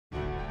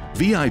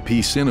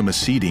VIP Cinema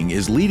Seating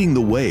is leading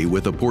the way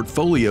with a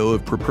portfolio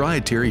of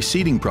proprietary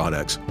seating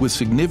products with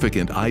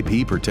significant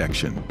IP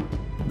protection.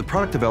 The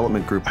product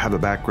development group have a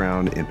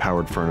background in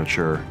powered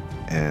furniture,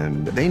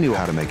 and they knew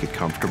how to make it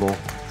comfortable,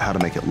 how to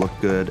make it look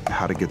good,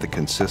 how to get the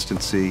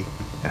consistency,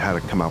 and how to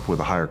come up with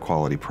a higher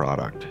quality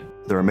product.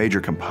 They're a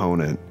major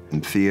component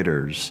in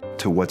theaters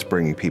to what's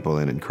bringing people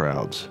in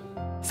crowds.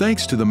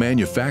 Thanks to the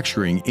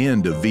manufacturing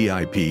end of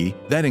VIP,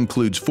 that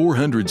includes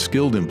 400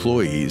 skilled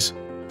employees,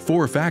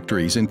 4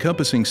 factories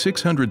encompassing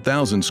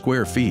 600,000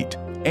 square feet,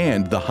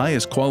 and the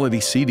highest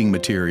quality seating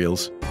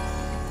materials,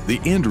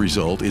 the end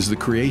result is the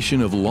creation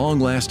of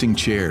long-lasting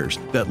chairs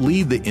that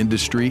lead the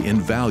industry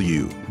in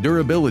value,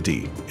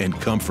 durability, and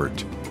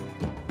comfort.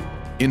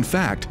 In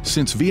fact,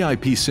 since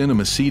VIP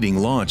Cinema Seating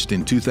launched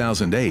in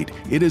 2008,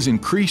 it has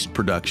increased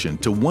production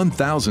to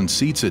 1,000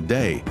 seats a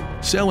day,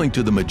 selling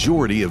to the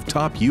majority of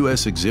top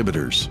U.S.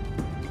 exhibitors.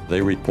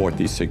 They report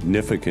these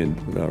significant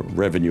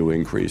revenue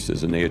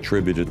increases, and they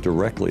attribute it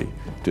directly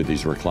to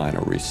these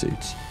recliner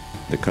receipts.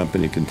 The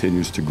company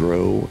continues to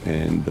grow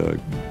and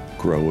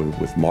grow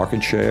with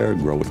market share,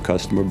 grow with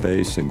customer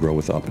base, and grow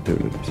with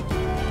opportunities.